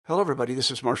Hello, everybody. This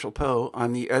is Marshall Poe.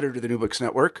 I'm the editor of the New Books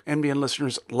Network. NBN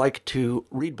listeners like to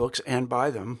read books and buy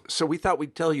them. So we thought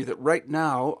we'd tell you that right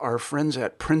now, our friends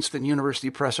at Princeton University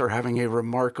Press are having a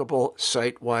remarkable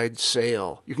site-wide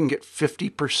sale. You can get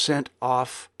 50%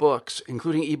 off books,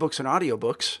 including ebooks and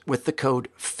audiobooks, with the code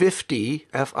 50,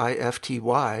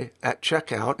 F-I-F-T-Y, at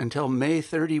checkout until May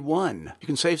 31. You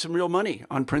can save some real money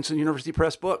on Princeton University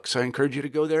Press books. I encourage you to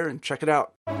go there and check it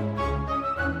out.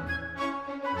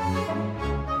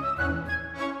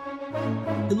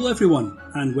 Hello everyone,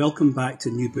 and welcome back to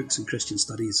New Books and Christian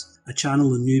Studies, a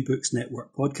channel on New Books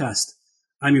Network podcast.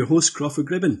 I'm your host, Crawford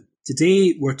Gribben.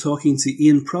 Today we're talking to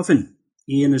Ian Provan.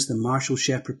 Ian is the Marshall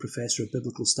Shepherd Professor of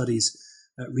Biblical Studies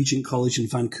at Regent College in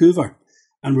Vancouver,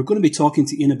 and we're going to be talking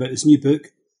to Ian about his new book,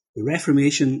 The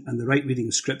Reformation and the Right Reading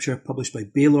of Scripture, published by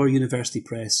Baylor University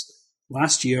Press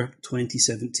last year,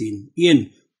 2017.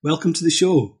 Ian, welcome to the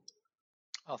show.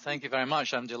 Well, thank you very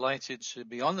much. I'm delighted to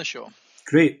be on the show.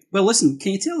 Great. Well, listen,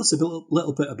 can you tell us a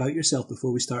little bit about yourself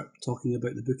before we start talking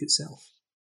about the book itself?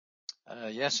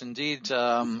 Yes, indeed.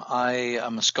 I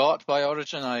am a Scot by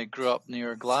origin. I grew up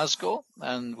near Glasgow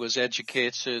and was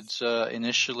educated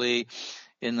initially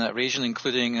in that region,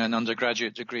 including an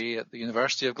undergraduate degree at the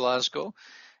University of Glasgow.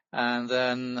 And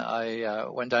then I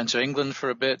went down to England for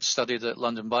a bit, studied at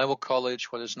London Bible College,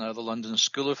 what is now the London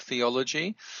School of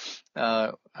Theology.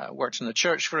 I worked in the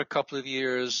church for a couple of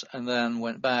years and then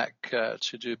went back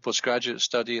to do postgraduate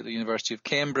study at the University of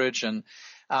Cambridge, and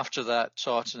after that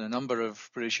taught in a number of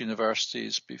British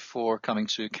universities before coming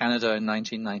to Canada in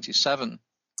 1997.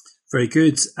 Very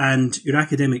good. And your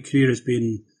academic career has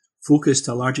been focused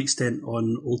to a large extent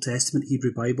on Old Testament,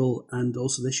 Hebrew Bible, and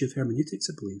also the issue of hermeneutics,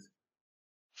 I believe.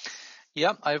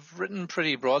 Yeah, I've written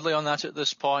pretty broadly on that at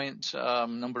this point. A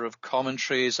number of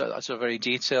commentaries at a very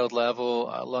detailed level,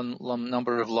 a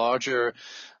number of larger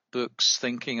books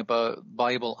thinking about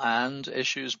Bible and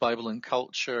issues, Bible and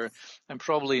culture, and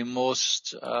probably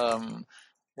most,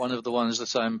 one of the ones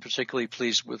that I'm particularly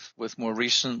pleased with more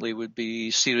recently would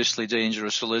be Seriously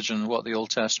Dangerous Religion, what the Old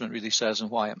Testament really says and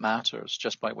why it matters,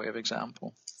 just by way of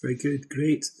example. Very good,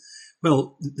 great.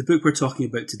 Well, the book we're talking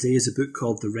about today is a book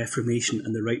called The Reformation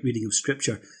and the Right Reading of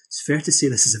Scripture. It's fair to say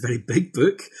this is a very big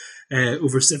book,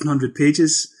 over 700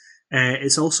 pages.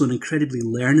 It's also an incredibly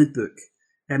learned book.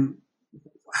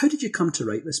 How did you come to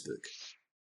write this book?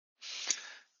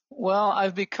 Well,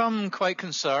 I've become quite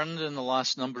concerned in the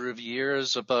last number of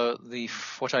years about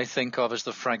what I think of as the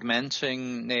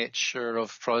fragmenting nature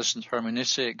of Protestant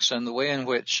hermeneutics and the way in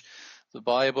which the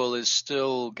Bible is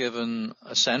still given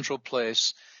a central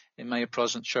place in many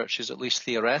Protestant churches, at least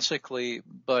theoretically,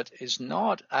 but is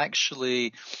not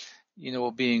actually,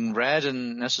 being read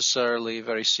in necessarily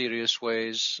very serious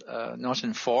ways, not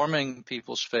informing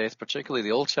people's faith, particularly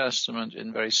the Old Testament,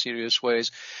 in very serious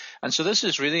ways. And so this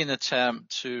is really an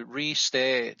attempt to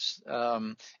restate,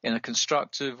 in a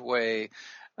constructive way,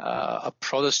 a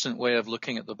Protestant way of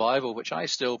looking at the Bible, which I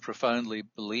still profoundly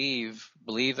believe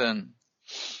in.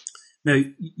 Now,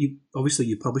 you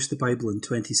published the Bible in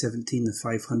 2017, the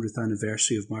 500th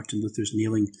anniversary of Martin Luther's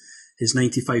nailing his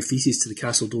 95 Theses to the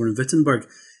castle door in Wittenberg.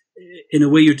 In a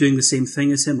way, you're doing the same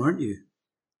thing as him, aren't you?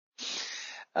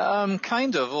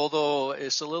 Kind of, although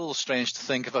it's a little strange to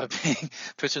think about being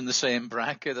put in the same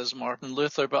bracket as Martin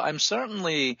Luther. But I'm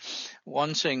certainly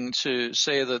wanting to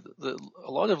say that a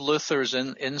lot of Luther's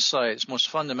insights, most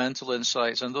fundamental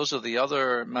insights, and those of the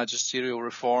other magisterial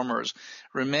reformers,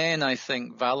 remain, I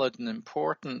think, valid and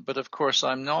important. But of course,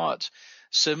 I'm not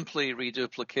simply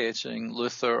reduplicating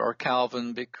Luther or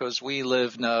Calvin, because we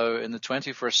live now in the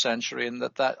 21st century, and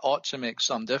that ought to make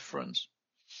some difference.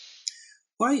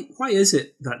 Why is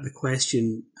it that the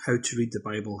question how to read the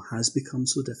Bible has become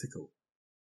so difficult?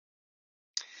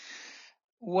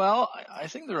 Well, I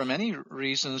think there are many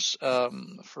reasons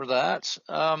for that.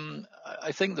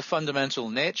 I think the fundamental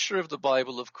nature of the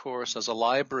Bible, of course, as a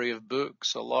library of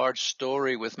books, a large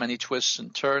story with many twists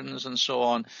and turns and so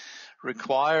on,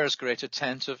 requires great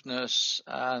attentiveness,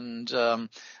 and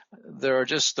there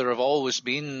have always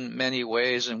been many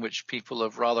ways in which people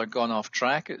have rather gone off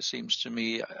track, it seems to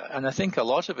me, and I think a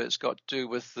lot of it's got to do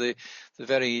with the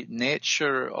very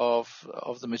nature of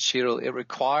the material. It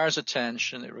requires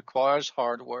attention, it requires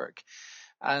hard work.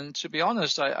 And to be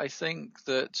honest, I think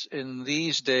that in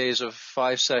these days of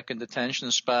 5-second attention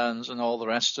spans and all the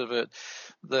rest of it,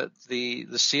 that the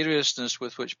seriousness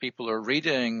with which people are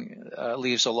reading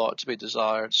leaves a lot to be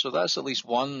desired. So that's at least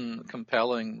one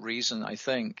compelling reason, I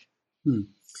think.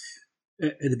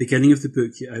 At the beginning of the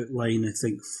book, you outline, I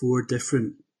think, 4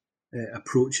 different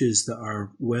approaches that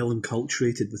are well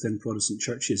enculturated within Protestant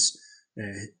churches.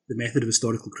 The method of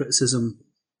historical criticism,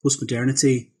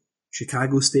 postmodernity,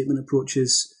 Chicago Statement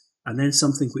approaches, and then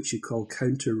something which you call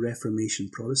Counter-Reformation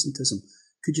Protestantism.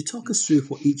 Could you talk us through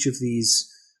what each of these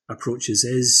approaches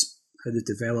is, how they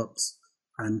developed,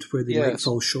 and where they might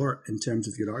fall short in terms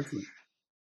of your argument?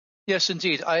 Yes,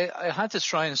 indeed. I had to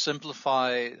try and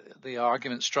simplify the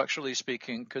argument structurally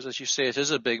speaking, because as you say, it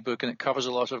is a big book and it covers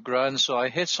a lot of ground. So I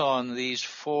hit on these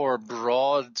four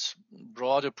broad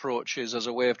approaches as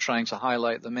a way of trying to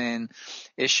highlight the main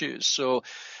issues. So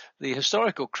the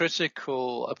historical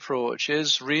critical approach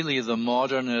is really the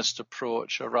modernist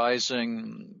approach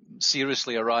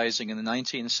seriously arising in the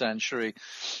 19th century,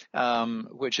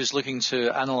 which is looking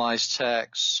to analyze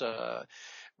texts,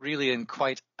 really in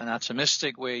quite an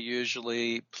atomistic way,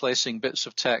 usually placing bits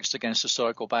of text against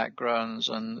historical backgrounds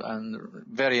and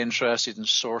very interested in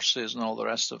sources and all the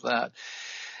rest of that.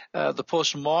 The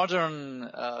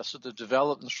postmodern sort of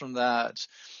developments from that,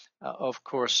 of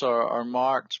course, are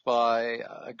marked by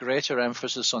a greater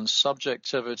emphasis on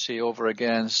subjectivity over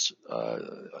against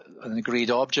an agreed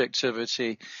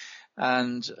objectivity.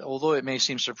 And although it may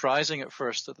seem surprising at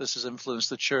first that this has influenced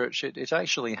the church, it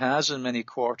actually has in many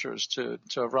quarters to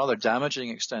a rather damaging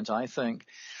extent, I think.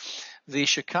 The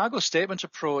Chicago Statement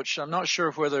approach, I'm not sure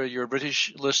whether your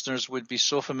British listeners would be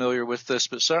so familiar with this,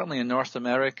 but certainly in North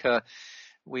America,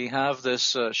 we have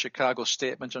this Chicago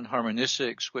Statement on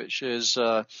hermeneutics, which is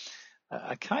a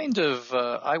kind of,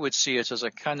 I would see it as a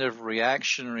kind of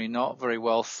reactionary, not very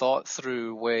well thought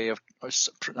through way of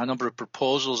a number of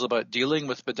proposals about dealing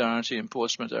with modernity and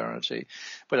postmodernity,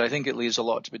 but I think it leaves a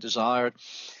lot to be desired.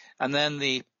 And then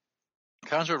the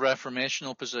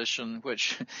counter-reformational position,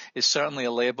 which is certainly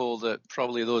a label that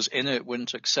probably those in it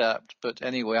wouldn't accept, but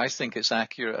anyway, I think it's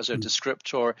accurate as a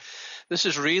descriptor. This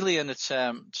is really an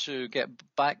attempt to get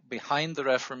back behind the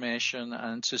Reformation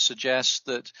and to suggest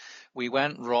that we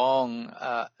went wrong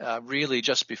really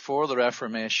just before the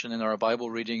Reformation in our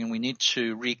Bible reading, and we need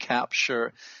to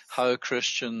recapture how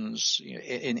Christians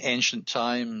in ancient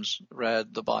times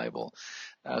read the Bible.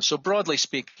 So broadly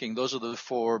speaking, those are the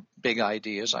four big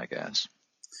ideas, I guess.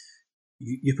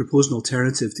 You propose an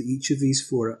alternative to each of these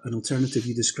four, an alternative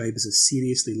you describe as a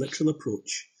seriously literal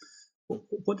approach.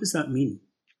 What does that mean?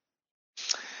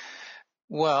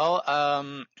 Well,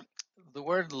 the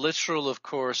word literal, of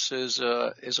course, is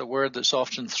a word that's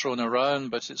often thrown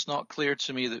around, but it's not clear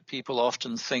to me that people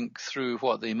often think through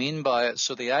what they mean by it.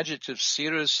 So the adjective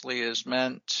seriously is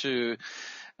meant to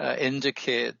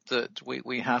indicate that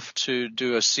we have to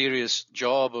do a serious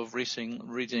job of reading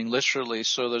literally.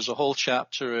 So there's a whole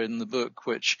chapter in the book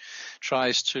which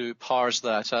tries to parse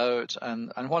that out.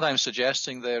 And what I'm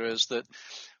suggesting there is that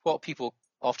what people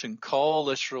often call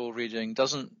literal reading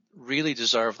doesn't really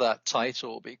deserve that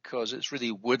title, because it's really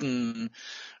wooden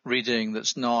reading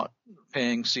that's not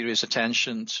paying serious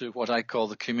attention to what I call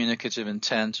the communicative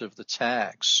intent of the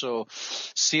text. So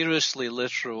seriously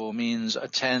literal means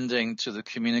attending to the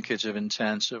communicative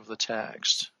intent of the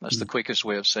text. That's the quickest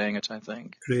way of saying it, I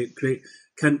think. Great.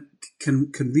 Can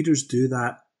readers do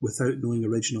that without knowing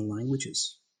original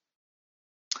languages?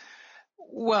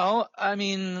 Well, I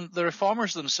mean, the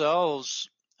reformers themselves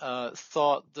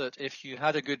thought that if you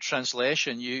had a good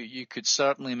translation, you could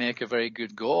certainly make a very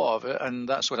good go of it, and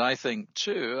that's what I think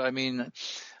too. I mean,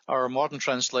 our modern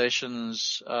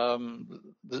translations,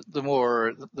 the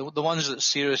ones that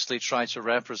seriously try to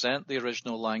represent the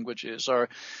original languages are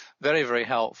very, very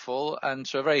helpful, and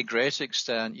to a very great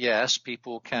extent, yes,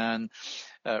 people can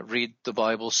read the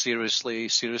Bible seriously,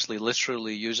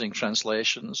 literally using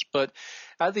translations. But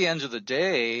at the end of the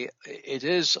day, it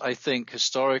is, I think,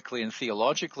 historically and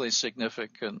theologically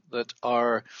significant that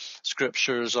our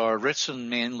scriptures are written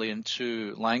mainly in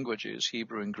two languages,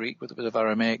 Hebrew and Greek, with a bit of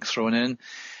Aramaic thrown in.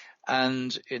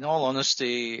 And in all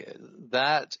honesty,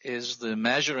 that is the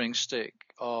measuring stick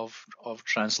of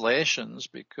translations,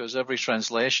 because every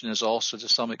translation is also to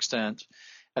some extent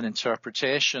an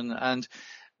interpretation. And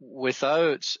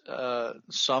without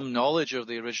some knowledge of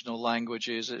the original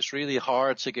languages, it's really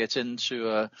hard to get into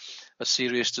a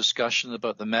serious discussion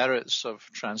about the merits of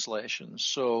translations.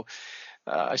 So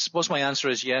I suppose my answer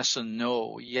is yes and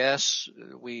no. Yes,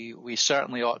 we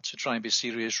certainly ought to try and be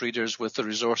serious readers with the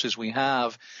resources we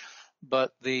have,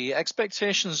 but the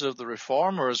expectations of the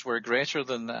reformers were greater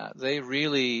than that. They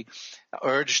really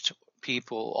urged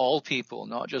people, all people,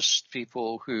 not just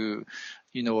people who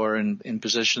are in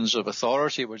positions of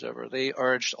authority or whatever. They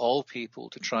urged all people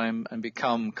to try and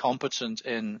become competent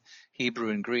in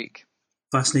Hebrew and Greek.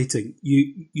 Fascinating.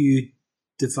 You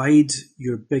divide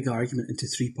your big argument into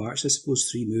three parts, I suppose,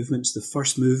 three movements. The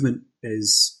first movement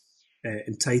is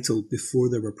entitled Before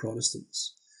There Were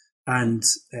Protestants. And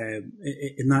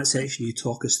in that section, you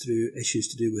talk us through issues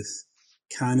to do with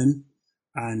canon,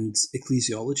 and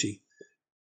ecclesiology.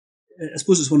 I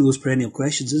suppose it's one of those perennial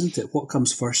questions, isn't it? What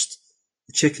comes first,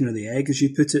 the chicken or the egg, as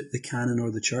you put it, the canon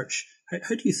or the church?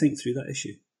 How do you think through that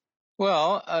issue?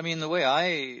 Well, I mean, the way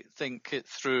I think it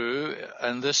through,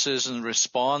 and this is in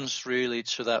response really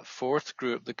to that fourth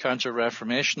group, the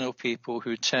counter-reformational people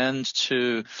who tend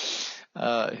to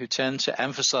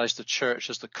emphasize the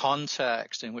church as the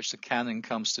context in which the canon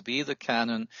comes to be the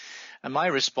canon. And my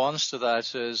response to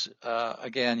that is,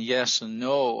 again, yes and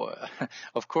no.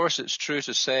 Of course, it's true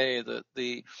to say that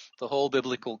the whole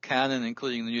biblical canon,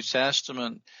 including the New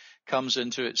Testament, comes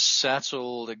into its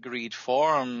settled, agreed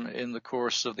form in the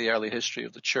course of the early history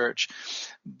of the church.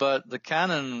 But the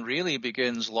canon really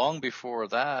begins long before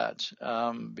that,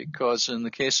 because in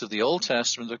the case of the Old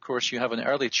Testament, of course, you have an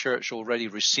early church already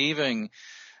receiving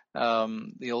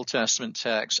the Old Testament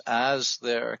text as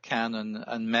their canon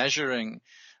and measuring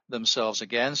themselves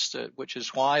against it, which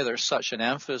is why there's such an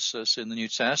emphasis in the New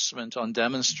Testament on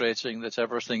demonstrating that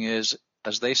everything is,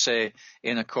 as they say,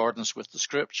 in accordance with the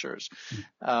Scriptures.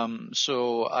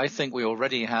 So I think we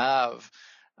already have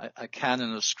a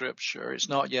canon of Scripture. It's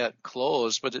not yet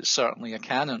closed, but it's certainly a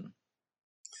canon.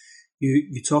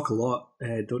 You talk a lot,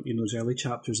 don't you, in those early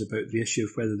chapters about the issue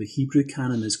of whether the Hebrew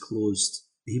canon is closed,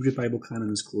 the Hebrew Bible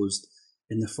canon is closed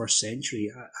in the first century.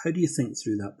 How do you think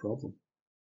through that problem?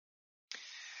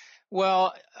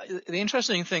 Well, the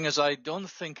interesting thing is I don't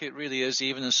think it really is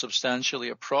even as substantially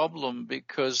a problem,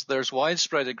 because there's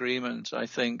widespread agreement, I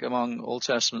think, among Old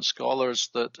Testament scholars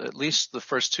that at least the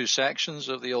first two sections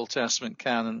of the Old Testament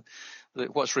canon,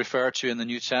 what's referred to in the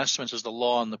New Testament as the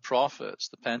Law and the Prophets,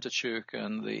 the Pentateuch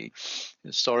and the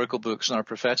historical books and our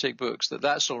prophetic books,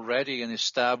 that's already an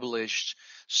established,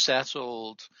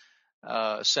 settled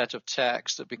set of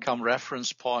texts that become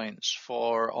reference points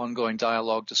for ongoing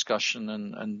dialogue, discussion,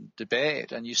 and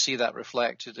debate. And you see that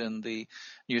reflected in the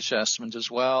New Testament as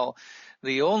well.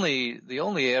 The only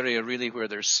area really where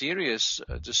there's serious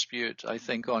dispute, I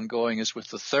think, ongoing is with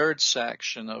the third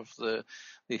section of the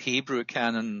Hebrew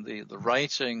canon, the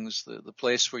writings, the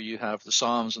place where you have the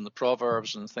Psalms and the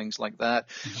Proverbs and things like that.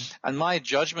 And my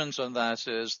judgment on that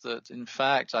is that, in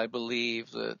fact, I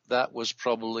believe that was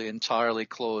probably entirely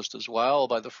closed as well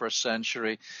by the first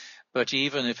century. But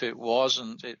even if it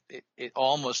wasn't, it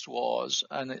almost was,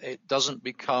 and it doesn't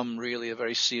become really a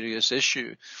very serious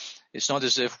issue. It's not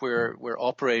as if we're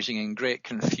operating in great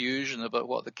confusion about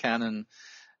what the canon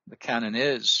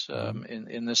is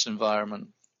in this environment.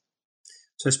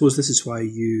 So I suppose this is why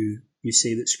you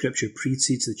say that Scripture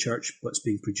precedes the church, but it's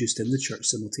being produced in the church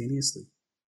simultaneously.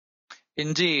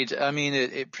 Indeed. I mean,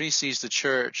 it precedes the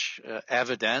church,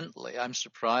 evidently. I'm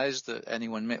surprised that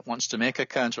anyone wants to make a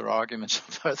counter-argument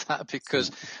about that, because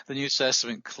the New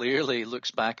Testament clearly looks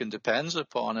back and depends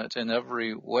upon it in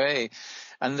every way.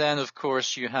 And then, of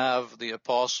course, you have the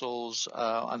apostles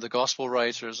and the gospel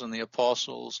writers and the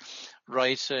apostles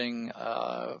writing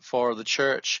for the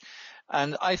church.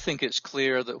 And I think it's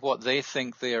clear that what they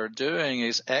think they are doing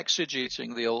is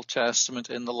exegeting the Old Testament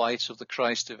in the light of the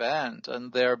Christ event,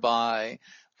 and thereby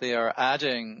they are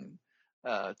adding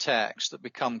texts that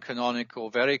become canonical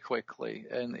very quickly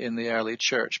in the early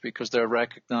church, because they're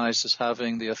recognized as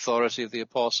having the authority of the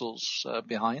apostles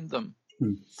behind them.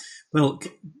 Well,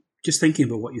 just thinking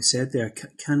about what you said there,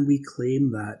 can we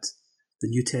claim that the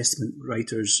New Testament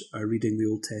writers are reading the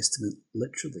Old Testament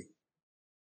literally?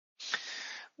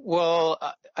 Well,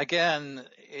 again,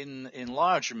 in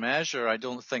large measure, I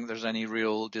don't think there's any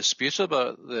real dispute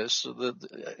about this.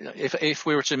 If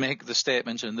we were to make the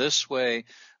statement in this way,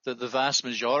 that the vast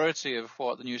majority of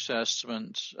what the New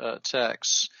Testament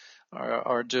texts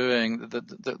are doing,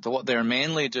 what they're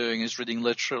mainly doing is reading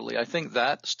literally, I think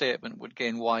that statement would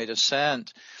gain wide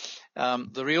assent.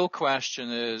 The real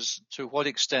question is, to what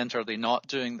extent are they not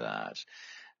doing that?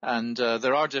 And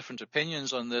there are different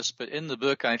opinions on this, but in the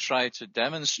book I try to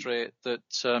demonstrate that,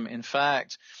 in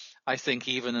fact, I think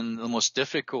even in the most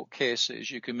difficult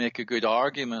cases, you can make a good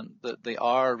argument that they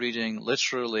are reading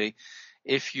literally,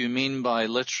 if you mean by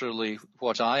literally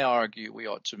what I argue we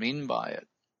ought to mean by it.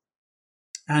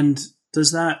 And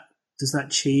does that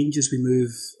change as we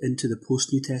move into the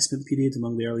post-New Testament period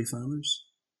among the early fathers?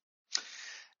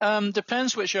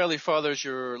 Depends which early fathers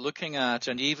you're looking at,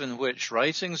 and even which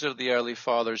writings of the early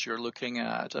fathers you're looking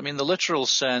at. I mean, the literal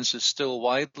sense is still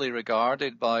widely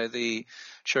regarded by the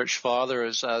church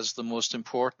fathers as the most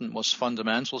important, most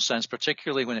fundamental sense,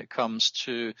 particularly when it comes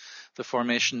to the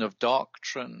formation of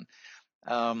doctrine.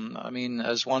 I mean,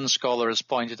 as one scholar has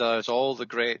pointed out, all the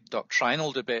great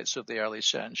doctrinal debates of the early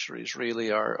centuries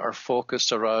really are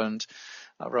focused around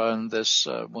this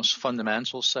most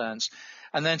fundamental sense.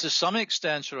 And then to some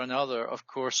extent or another, of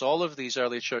course, all of these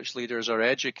early church leaders are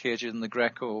educated in the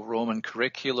Greco-Roman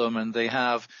curriculum, and they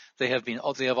have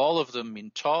all of them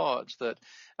been taught that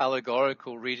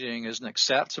allegorical reading is an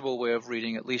acceptable way of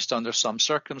reading, at least under some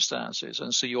circumstances.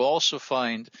 And so you also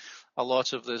find a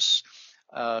lot of this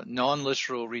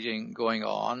non-literal reading going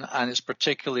on, and it's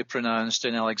particularly pronounced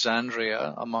in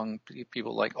Alexandria among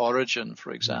people like Origen,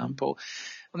 for example.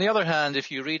 On the other hand,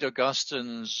 if you read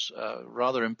Augustine's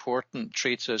rather important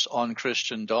treatise on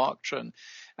Christian doctrine,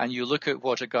 and you look at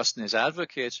what Augustine is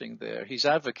advocating there, he's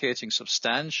advocating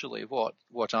substantially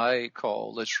what I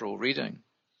call literal reading.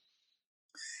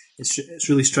 It's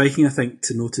really striking, I think,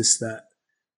 to notice that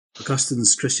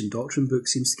Augustine's Christian doctrine book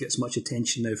seems to get as much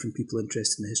attention now from people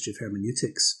interested in the history of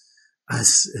hermeneutics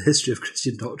as the history of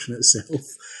Christian doctrine itself.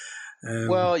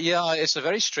 Well, yeah, it's a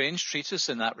very strange treatise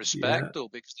in that respect, though,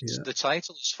 because the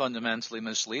title is fundamentally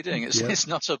misleading. It's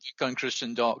not a book on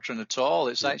Christian doctrine at all.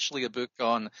 It's actually a book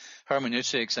on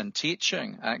hermeneutics and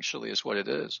teaching, actually, is what it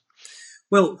is.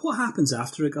 Well, what happens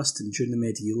after Augustine during the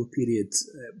medieval period?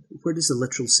 Where does the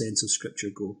literal sense of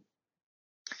Scripture go?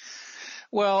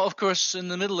 Well, of course, in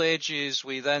the Middle Ages,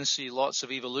 we then see lots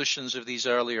of evolutions of these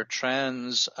earlier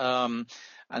trends.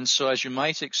 And so, as you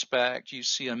might expect, you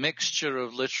see a mixture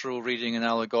of literal reading and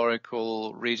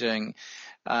allegorical reading,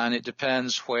 and it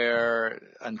depends where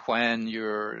and when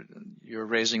you're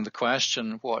raising the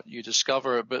question what you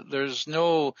discover. But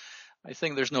I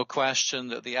think there's no question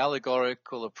that the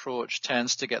allegorical approach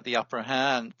tends to get the upper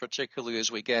hand, particularly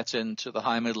as we get into the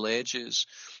High Middle Ages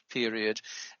period.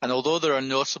 And although there are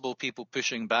notable people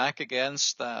pushing back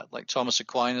against that, like Thomas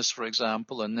Aquinas, for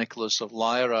example, and Nicholas of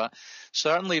Lyra,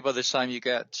 certainly by the time you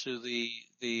get to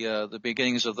the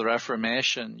beginnings of the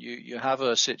Reformation, you have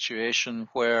a situation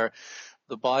where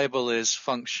the Bible is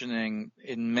functioning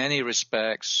in many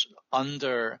respects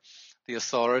under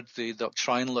the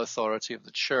doctrinal authority of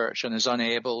the church, and is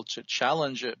unable to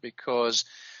challenge it because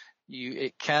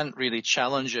it can't really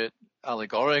challenge it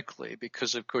allegorically,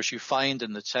 because of course you find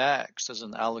in the text as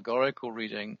an allegorical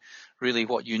reading really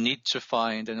what you need to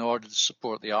find in order to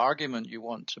support the argument you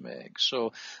want to make.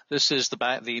 So this is the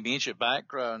immediate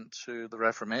background to the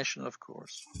Reformation, of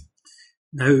course.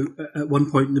 Now, at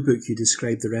one point in the book, you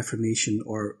describe the Reformation,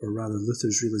 or rather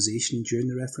Luther's realization during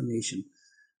the Reformation,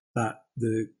 that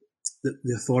the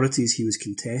authorities he was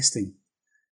contesting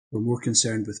were more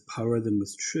concerned with power than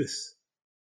with truth.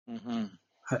 Mm-hmm.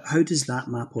 How does that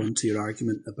map onto your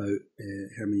argument about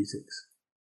hermeneutics?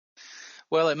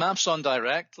 Well, it maps on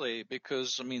directly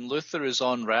because, Luther is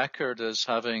on record as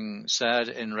having said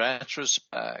in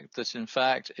retrospect that, in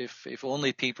fact, if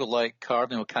only people like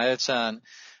Cardinal Cajetan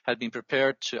had been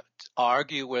prepared to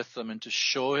argue with them and to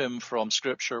show him from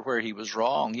Scripture where he was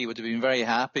wrong, he would have been very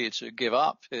happy to give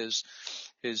up his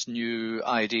new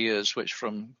ideas, which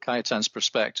from Cajetan's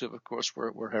perspective, of course,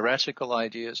 were heretical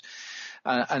ideas.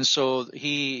 And so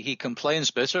he complains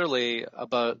bitterly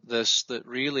about this, that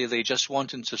really they just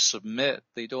want him to submit.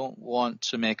 They don't want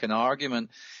to make an argument.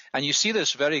 And you see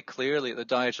this very clearly at the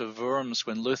Diet of Worms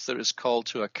when Luther is called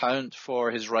to account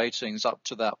for his writings up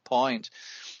to that point.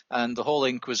 And the whole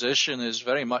Inquisition is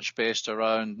very much based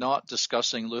around not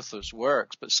discussing Luther's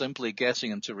works, but simply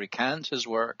getting him to recant his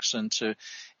works and to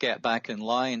get back in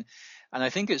line. And I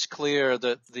think it's clear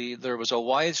that there was a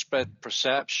widespread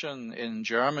perception in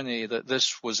Germany that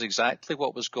this was exactly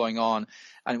what was going on.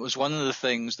 And it was one of the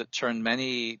things that turned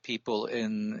many people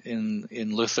in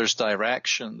Luther's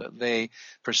direction, that they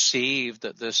perceived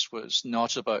that this was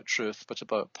not about truth, but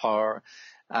about power.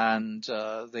 And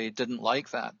they didn't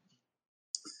like that.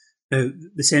 Now,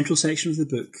 the central section of the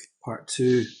book, part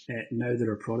 2, Now There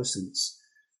Are Protestants,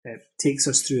 takes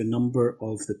us through a number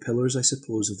of the pillars, I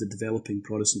suppose, of the developing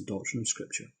Protestant doctrine of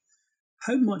Scripture.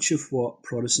 How much of what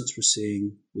Protestants were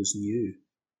saying was new?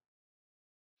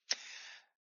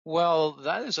 Well,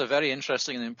 that is a very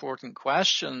interesting and important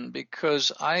question,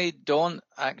 because I don't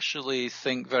actually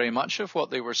think very much of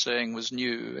what they were saying was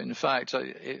new. In fact,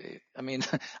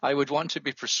 I would want to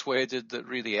be persuaded that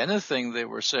really anything they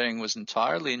were saying was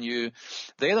entirely new.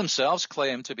 They themselves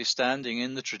claim to be standing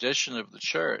in the tradition of the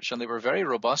church, and they were very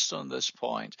robust on this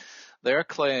point. Their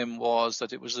claim was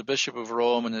that it was the Bishop of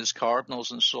Rome and his cardinals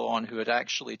and so on who had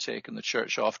actually taken the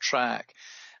church off track.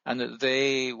 and that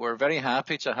they were very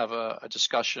happy to have a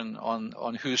discussion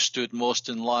on who stood most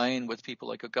in line with people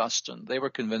like Augustine. They were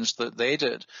convinced that they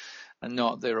did, and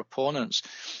not their opponents.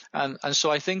 And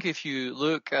so I think if you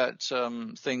look at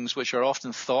things which are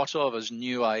often thought of as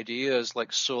new ideas,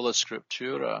 like sola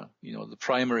scriptura, the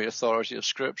primary authority of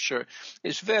Scripture,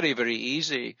 it's very, very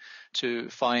easy to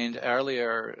find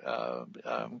earlier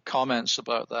comments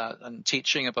about that and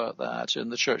teaching about that in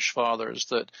the Church Fathers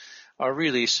that are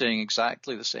really saying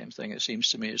exactly the same thing, it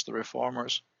seems to me, as the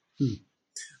Reformers.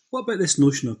 What about this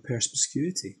notion of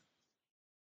perspicuity?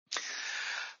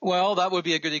 Well, that would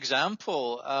be a good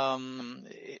example.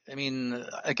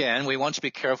 Again, we want to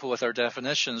be careful with our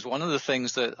definitions. One of the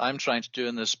things that I'm trying to do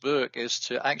in this book is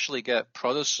to actually get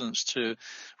Protestants to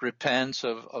repent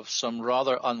of some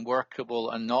rather unworkable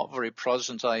and not very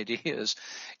Protestant ideas,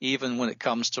 even when it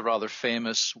comes to rather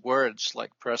famous words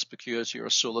like perspicuity or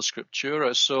sola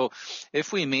scriptura. So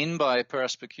if we mean by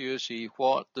perspicuity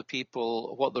what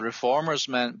the Reformers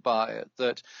meant by it,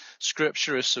 that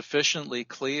Scripture is sufficiently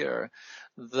clear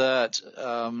that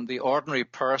the ordinary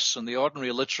person, the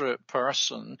ordinary literate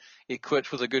person,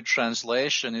 equipped with a good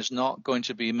translation, is not going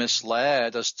to be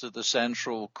misled as to the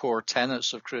central core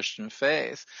tenets of Christian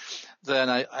faith, then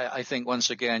I think once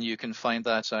again you can find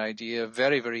that idea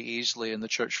very, very easily in the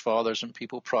Church Fathers and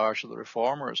people prior to the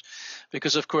Reformers.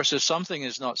 Because, of course, if something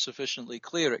is not sufficiently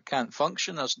clear, it can't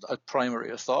function as a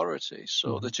primary authority.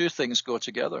 So the two things go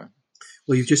together.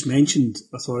 Well, you've just mentioned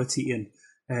authority, Ian.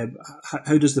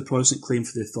 How does the Protestant claim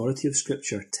for the authority of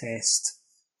Scripture test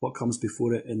what comes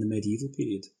before it in the medieval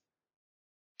period?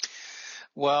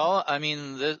 Well,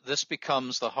 this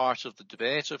becomes the heart of the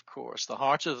debate, of course. The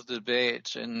heart of the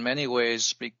debate in many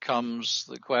ways becomes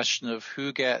the question of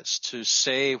who gets to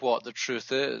say what the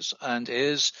truth is, and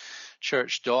is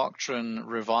church doctrine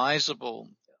revisable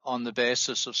on the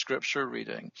basis of Scripture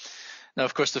reading? Now,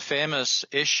 of course, the famous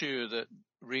issue that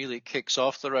really kicks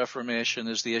off the Reformation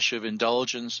is the issue of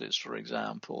indulgences, for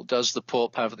example. Does the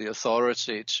Pope have the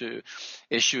authority to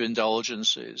issue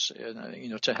indulgences,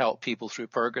 to help people through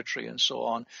purgatory and so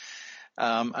on?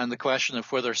 And the question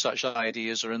of whether such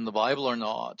ideas are in the Bible or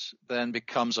not then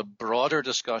becomes a broader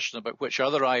discussion about which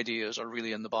other ideas are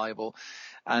really in the Bible.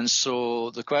 And so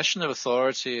the question of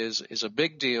authority is a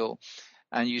big deal.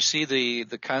 And you see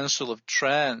the Council of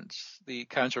Trent, the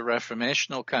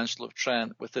Counter-Reformational Council of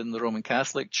Trent within the Roman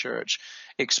Catholic Church,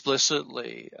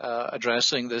 explicitly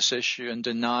addressing this issue and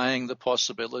denying the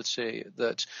possibility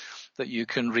that you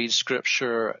can read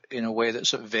Scripture in a way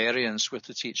that's at variance with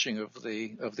the teaching of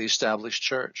the established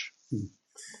Church.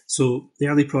 So the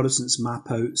early Protestants map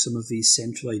out some of these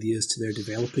central ideas to their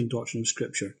developing doctrine of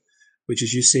Scripture, which,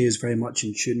 as you say, is very much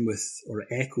in tune with, or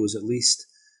echoes at least,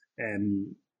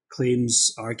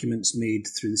 claims, arguments made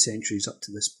through the centuries up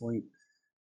to this point.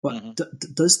 But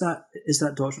is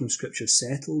that doctrine of Scripture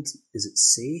settled? Is it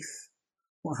safe?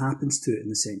 What happens to it in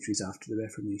the centuries after the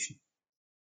Reformation?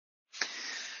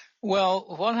 Well,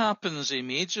 what happens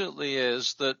immediately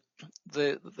is that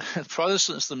the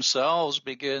Protestants themselves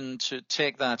begin to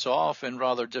take that off in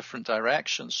rather different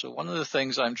directions. So one of the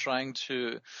things I'm trying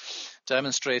to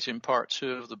demonstrate in part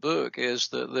 2 of the book is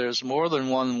that there's more than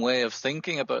one way of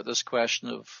thinking about this question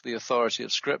of the authority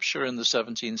of Scripture in the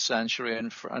 17th century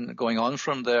and going on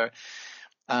from there.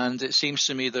 And it seems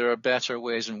to me there are better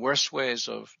ways and worse ways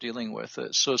of dealing with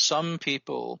it. So some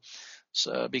people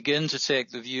begin to take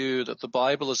the view that the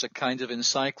Bible is a kind of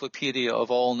encyclopedia of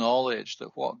all knowledge, that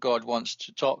what God wants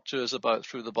to talk to us about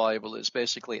through the Bible is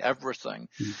basically everything.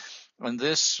 And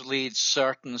this leads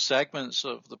certain segments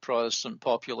of the Protestant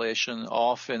population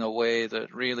off in a way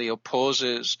that really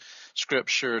opposes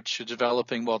Scripture to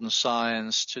developing modern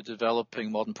science, to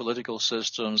developing modern political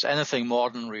systems, anything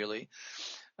modern really.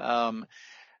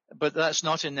 But that's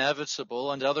not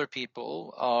inevitable, and other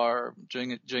people are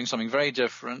doing something very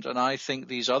different. And I think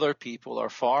these other people are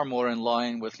far more in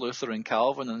line with Luther and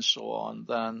Calvin and so on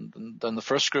than the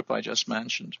first group I just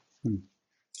mentioned.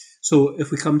 So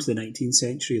if we come to the 19th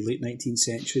century, late 19th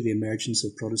century, the emergence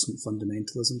of Protestant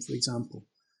fundamentalism, for example,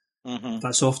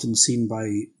 that's often seen by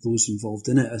those involved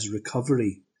in it as a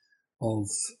recovery of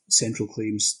central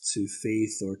claims to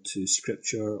faith or to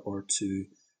Scripture or to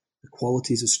the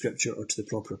qualities of Scripture or to the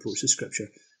proper approach to Scripture.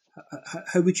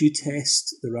 How would you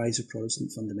test the rise of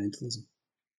Protestant fundamentalism?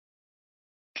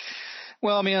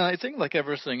 Well, I think like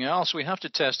everything else, we have to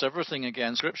test everything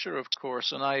against Scripture, of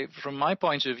course. And from my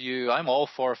point of view, I'm all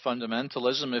for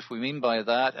fundamentalism, if we mean by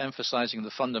that emphasizing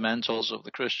the fundamentals of the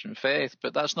Christian faith.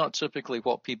 But that's not typically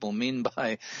what people mean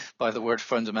by the word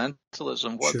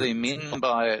fundamentalism. What they mean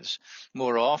by it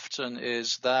more often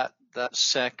is that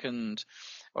second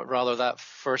or rather that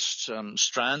first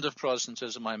strand of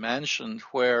Protestantism I mentioned,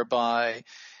 whereby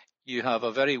you have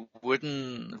a very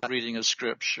wooden reading of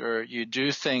Scripture. You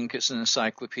do think it's an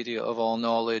encyclopedia of all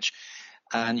knowledge,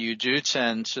 and you do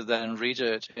tend to then read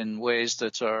it in ways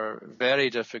that are very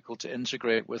difficult to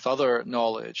integrate with other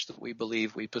knowledge that we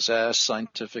believe we possess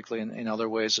scientifically in other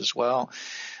ways as well.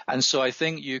 And so I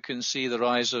think you can see the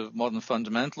rise of modern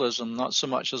fundamentalism not so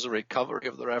much as a recovery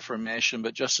of the Reformation,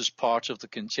 but just as part of the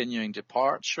continuing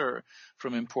departure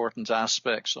from important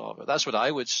aspects of it. That's what I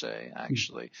would say,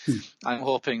 actually. I'm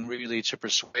hoping really to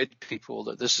persuade people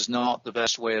that this is not the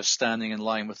best way of standing in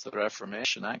line with the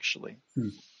Reformation, actually.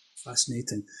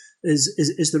 Fascinating.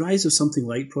 Is the rise of something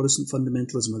like Protestant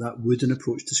fundamentalism, or that wooden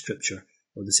approach to Scripture,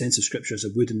 or the sense of Scripture as a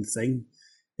wooden thing,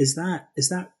 is that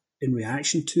in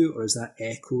reaction to, or is that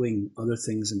echoing other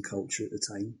things in culture at the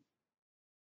time?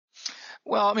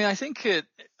 Well, I mean, I think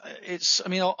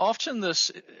often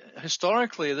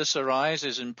historically this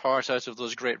arises in part out of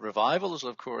those great revivals,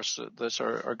 of course, that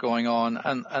are going on.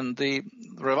 And the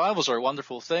revivals are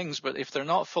wonderful things, but if they're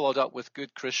not followed up with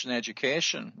good Christian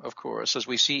education, of course, as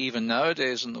we see even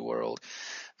nowadays in the world,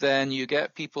 then you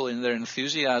get people in their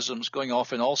enthusiasms going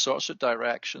off in all sorts of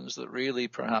directions that really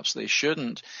perhaps they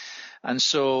shouldn't. And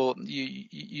so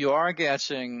you're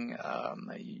getting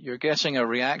a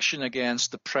reaction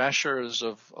against the pressures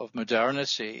of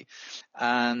modernity,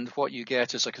 and what you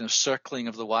get is a kind of circling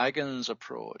of the wagons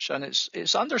approach. And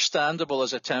it's understandable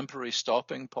as a temporary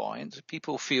stopping point.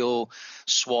 People feel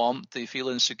swamped, they feel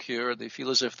insecure, they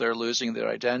feel as if they're losing their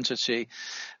identity,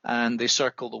 and they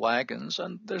circle the wagons.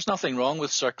 And there's nothing wrong with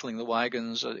circling the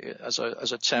wagons as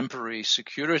a temporary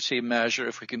security measure,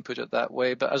 if we can put it that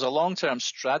way. But as a long-term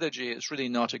strategy, it's really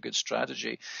not a good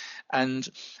strategy. And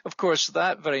of course,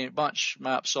 that very much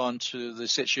maps onto the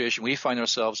situation we find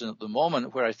ourselves in at the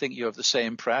moment, where I think you have the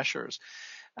same pressures.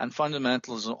 And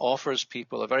fundamentalism offers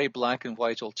people a very black and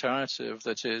white alternative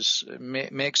that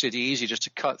makes it easy just to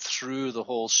cut through the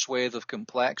whole swathe of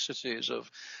complexities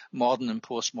of modern and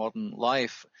postmodern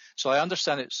life. So I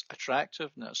understand its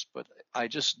attractiveness, but I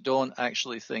just don't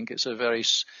actually think it's a very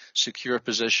secure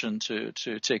position to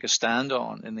take a stand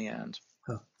on in the end.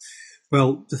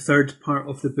 Well, the third part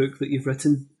of the book that you've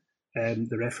written,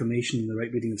 The Reformation and the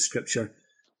Right Reading of Scripture,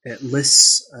 it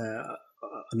lists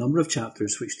a number of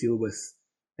chapters which deal with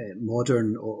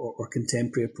modern or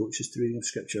contemporary approaches to reading of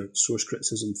Scripture: source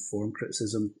criticism, form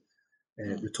criticism,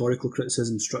 rhetorical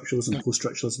criticism, structuralism,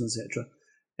 post-structuralism, etc.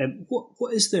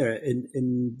 What is there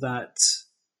in that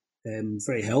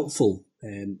very helpful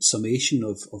summation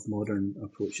of modern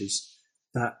approaches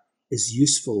that is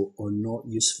useful or not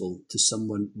useful to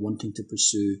someone wanting to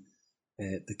pursue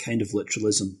the kind of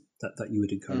literalism that you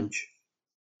would encourage?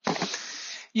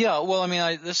 Yeah, well, I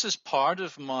mean, this is part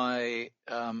of my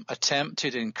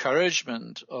attempted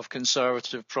encouragement of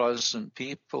conservative Protestant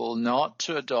people not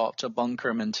to adopt a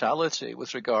bunker mentality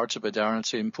with regard to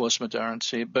modernity and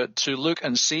postmodernity, but to look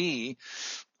and see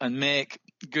and make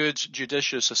good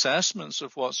judicious assessments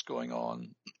of what's going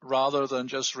on, rather than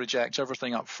just reject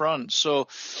everything up front. So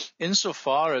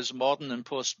insofar as modern and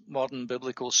postmodern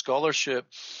biblical scholarship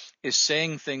is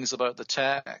saying things about the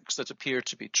text that appear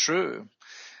to be true,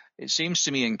 it seems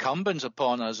to me incumbent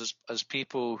upon us as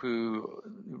people who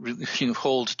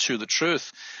hold to the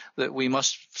truth that we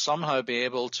must somehow be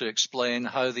able to explain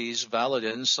how these valid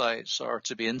insights are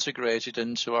to be integrated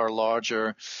into our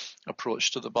larger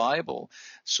approach to the Bible.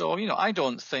 So, I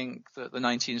don't think that the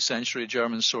 19th century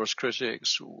German source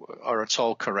critics are at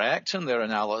all correct in their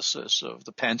analysis of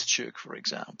the Pentateuch, for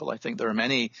example. I think there are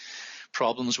many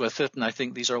problems with it, and I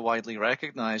think these are widely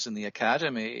recognized in the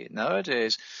academy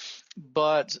nowadays.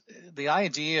 But the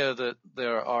idea that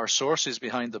there are sources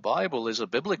behind the Bible is a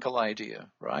biblical idea,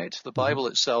 right? The Bible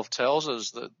itself tells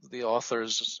us that the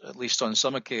authors, at least on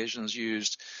some occasions,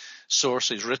 used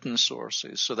sources, written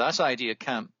sources. So that idea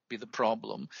can't be the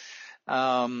problem.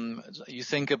 You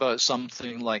think about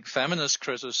something like feminist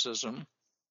criticism.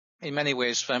 In many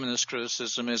ways, feminist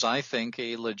criticism is, I think,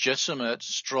 a legitimate,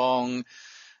 strong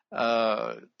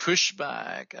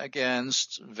pushback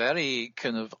against very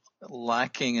kind of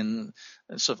lacking in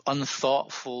sort of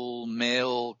unthoughtful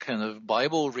male kind of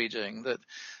Bible reading that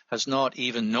has not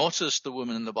even noticed the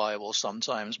woman in the Bible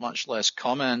sometimes, much less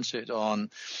commented on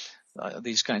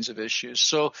these kinds of issues.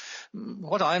 So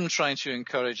what I'm trying to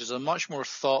encourage is a much more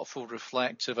thoughtful,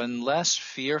 reflective, and less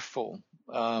fearful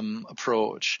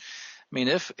approach. I mean,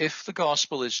 if the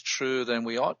gospel is true, then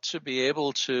we ought to be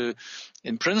able to,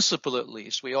 in principle at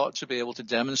least, we ought to be able to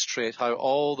demonstrate how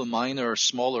all the minor,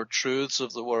 smaller truths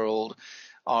of the world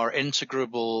are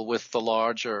integrable with the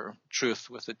larger truth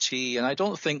with a T. And I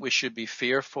don't think we should be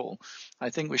fearful.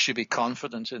 I think we should be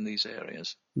confident in these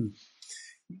areas.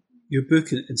 Your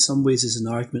book, in some ways, is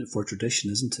an argument for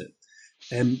tradition, isn't it?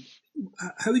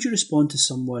 How would you respond to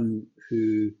someone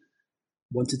who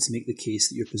wanted to make the case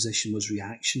that your position was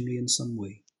reactionary in some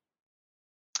way?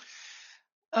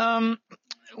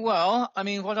 Well, I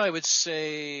mean, what I would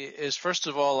say is, first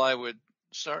of all, I would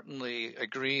certainly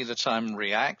agree that I'm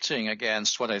reacting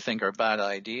against what I think are bad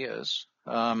ideas.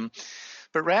 But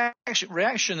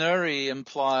reactionary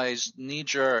implies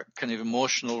knee-jerk kind of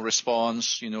emotional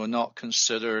response, not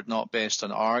considered, not based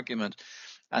on argument.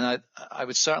 And I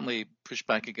would certainly push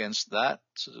back against that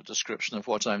sort of description of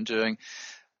what I'm doing.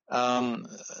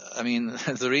 I mean,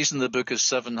 the reason the book is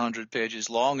 700 pages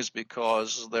long is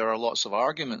because there are lots of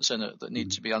arguments in it that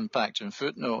need to be unpacked in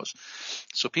footnotes.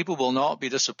 So people will not be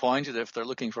disappointed if they're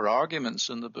looking for arguments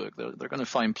in the book. They're going to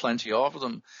find plenty of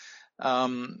them.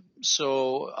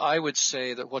 So I would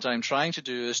say that what I'm trying to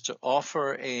do is to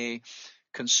offer a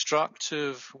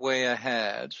constructive way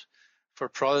ahead for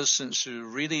Protestants who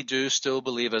really do still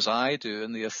believe, as I do,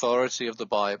 in the authority of the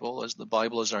Bible, as the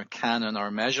Bible is our canon, our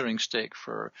measuring stick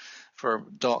for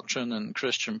doctrine and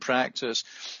Christian practice.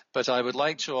 But I would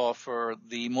like to offer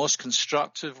the most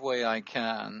constructive way I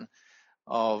can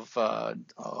of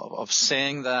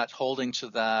saying that, holding to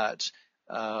that,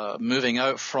 moving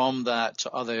out from that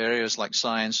to other areas like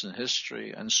science and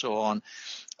history and so on.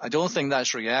 I don't think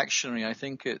that's reactionary. I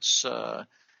think it's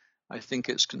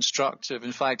constructive.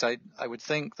 In fact, I would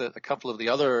think that a couple of the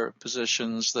other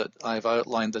positions that I've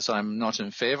outlined that I'm not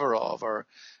in favor of are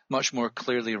much more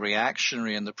clearly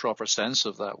reactionary in the proper sense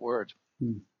of that word.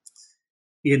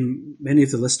 Ian, many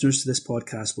of the listeners to this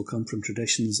podcast will come from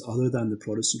traditions other than the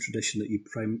Protestant tradition that you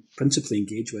principally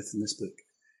engage with in this book.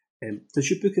 Does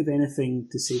your book have anything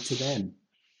to say to them?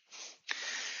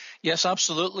 Yes,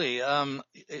 absolutely.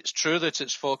 It's true that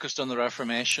it's focused on the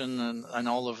Reformation and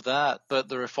all of that, but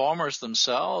the Reformers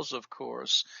themselves, of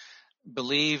course,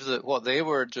 believe that what they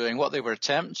were doing, what they were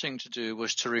attempting to do,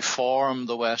 was to reform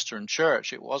the Western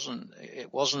Church. It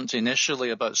wasn't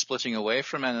initially about splitting away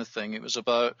from anything. It was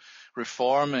about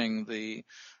reforming the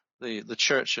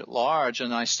Church at large,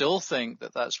 and I still think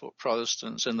that that's what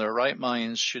Protestants in their right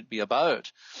minds should be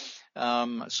about.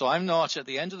 So I'm not, at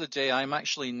the end of the day, I'm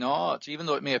actually not, even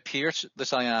though it may appear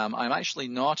that I am, I'm actually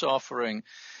not offering,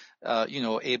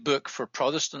 a book for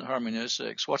Protestant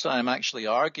hermeneutics. What I'm actually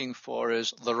arguing for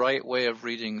is the right way of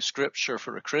reading Scripture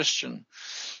for a Christian.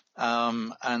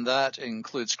 And that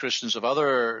includes Christians of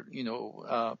other,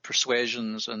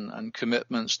 persuasions and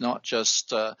commitments, not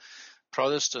just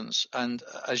Protestants. And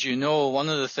as you know, one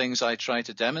of the things I try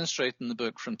to demonstrate in the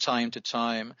book from time to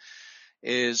time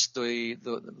is the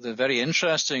very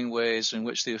interesting ways in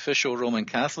which the official Roman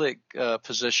Catholic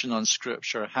position on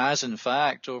Scripture has, in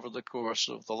fact, over the course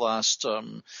of the last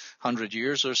 100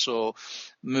 years or so,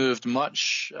 moved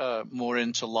much more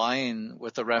into line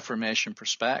with the Reformation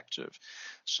perspective.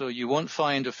 So you won't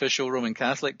find official Roman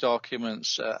Catholic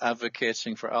documents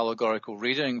advocating for allegorical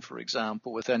reading, for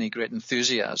example, with any great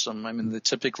enthusiasm. I mean,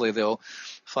 typically they'll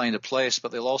find a place,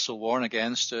 but they'll also warn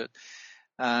against it.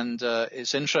 And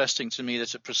it's interesting to me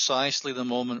that at precisely the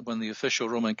moment when the official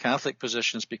Roman Catholic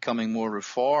position is becoming more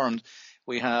reformed,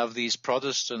 we have these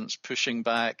Protestants pushing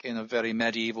back in a very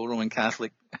medieval Roman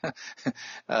Catholic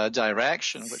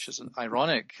direction, which is an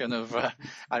ironic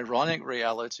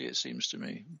reality, it seems to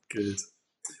me. Good.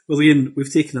 Well, Ian,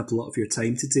 we've taken up a lot of your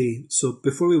time today. So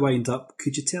before we wind up,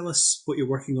 could you tell us what you're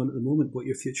working on at the moment, what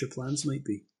your future plans might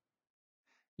be?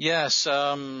 Yes,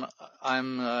 I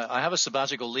have a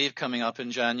sabbatical leave coming up in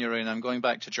January, and I'm going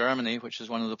back to Germany, which is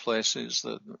one of the places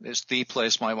it's the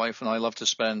place my wife and I love to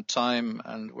spend time,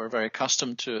 and we're very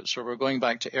accustomed to it. So we're going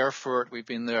back to Erfurt. We've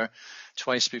been there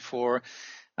twice before,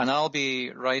 and I'll be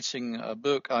writing a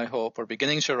book, I hope, or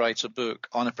beginning to write a book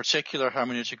on a particular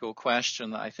hermeneutical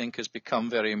question that I think has become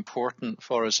very important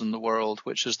for us in the world,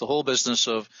 which is the whole business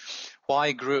of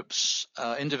why groups,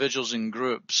 individuals in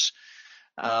groups,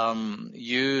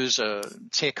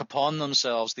 take upon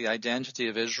themselves the identity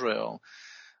of Israel,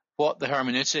 what the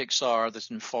hermeneutics are that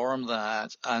inform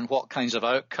that, and what kinds of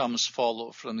outcomes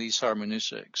follow from these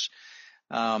hermeneutics,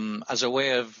 as a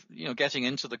way of getting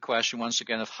into the question once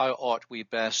again of how ought we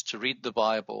best to read the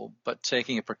Bible, but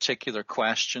taking a particular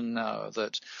question now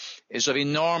that is of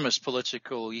enormous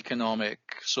political, economic,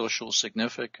 social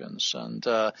significance. And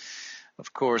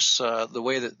of course, the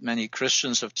way that many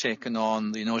Christians have taken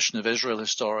on the notion of Israel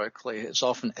historically, it's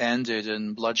often ended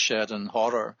in bloodshed and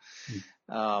horror.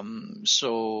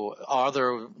 So are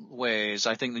there ways?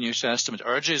 I think the New Testament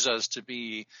urges us to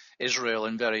be Israel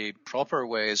in very proper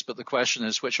ways, but the question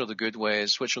is, which are the good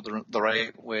ways, which are the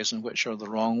right ways, and which are the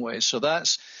wrong ways? So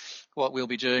that's what we'll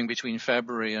be doing between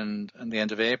February and the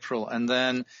end of April. And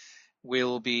then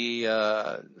we'll be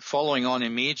following on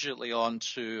immediately on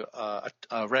to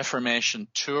a Reformation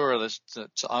tour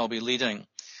that I'll be leading,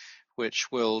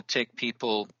 which will take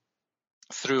people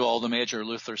through all the major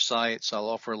Luther sites. I'll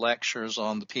offer lectures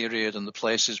on the period and the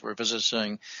places we're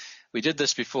visiting. We did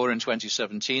this before in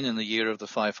 2017 in the year of the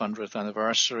 500th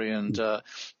anniversary, and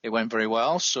it went very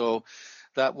well. So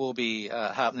that will be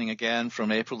happening again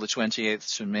from April the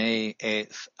 28th to May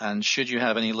 8th. And should you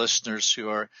have any listeners who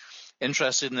are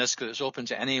interested in this, because it's open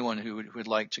to anyone who would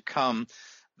like to come,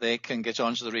 they can get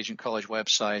onto the Regent College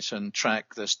website and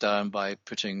track this down by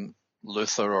putting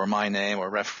Luther or my name or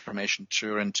Reformation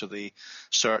Tour into the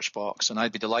search box, and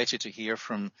I'd be delighted to hear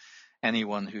from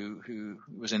anyone who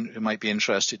might be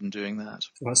interested in doing that.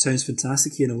 Well, that sounds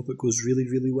fantastic, Ian. I hope it goes really,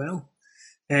 really well.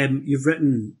 You've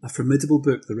written a formidable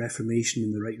book, The Reformation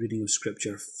and the Right Reading of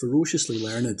Scripture, ferociously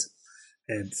learned,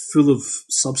 full of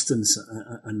substance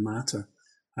and matter,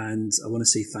 and I want to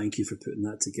say thank you for putting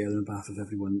that together on behalf of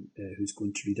everyone who's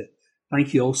going to read it.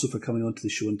 Thank you also for coming onto the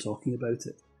show and talking about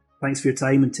it. Thanks for your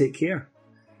time and take care.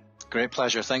 Great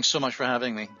pleasure. Thanks so much for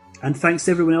having me. And thanks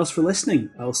to everyone else for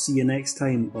listening. I'll see you next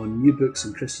time on New Books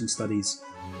and Christian Studies,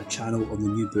 a channel on the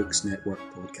New Books Network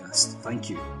podcast.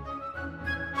 Thank you.